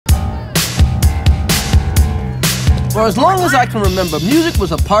For as long as I can remember, music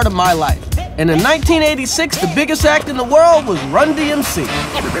was a part of my life. And in 1986, the biggest act in the world was Run DMC. Day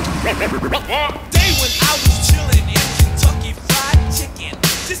when I was chilling in Kentucky Fried Chicken,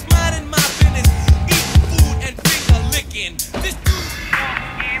 just minding my business, eating food and finger licking.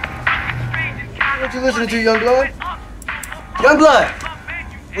 What you listening to, young blood? Young blood,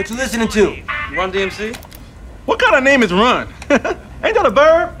 what you listening to? Run DMC? What kind of name is Run? Ain't that a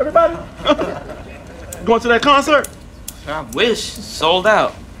verb, everybody? Going to that concert? I wish. Sold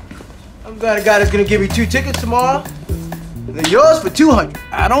out. I'm got a guy that's gonna give you 2 tickets tomorrow. They're yours for $200.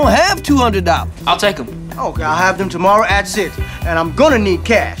 I don't have $200. I'll take them. Okay, I'll have them tomorrow at 6. And I'm gonna need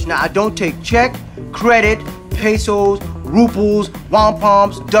cash. Now, I don't take check, credit, pesos, ruples,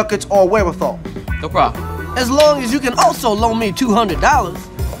 wampums, ducats, or wherewithal. No problem. As long as you can also loan me $200.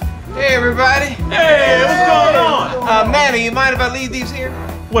 Hey, everybody. Hey, what's going on? Manny, you mind if I leave these here?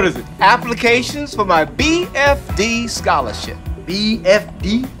 What is it? Applications for my BFD scholarship.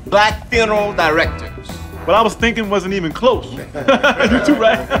 BFD? Black Funeral Directors. Well, I was thinking wasn't even close. You too,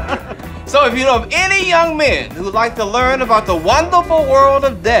 right? So if you know of any young men who would like to learn about the wonderful world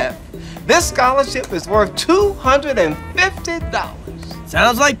of death, this scholarship is worth $250.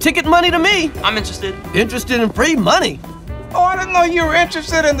 Sounds like ticket money to me. I'm interested. Interested in free money? Oh, I didn't know you were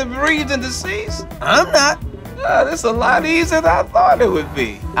interested in the bereaved and deceased. I'm not. This is a lot easier than I thought it would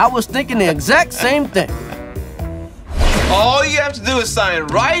be. I was thinking the exact same thing. All you have to do is sign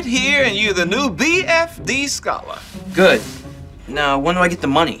right here and you're the new BFD scholar. Good. Now, when do I get the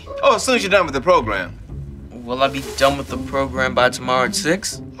money? Oh, as soon as you're done with the program. Will I be done with the program by tomorrow at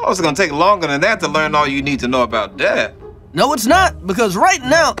 6? Oh, it's gonna take longer than that to learn all you need to know about death. No, it's not, because right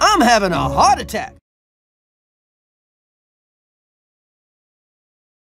now I'm having a heart attack.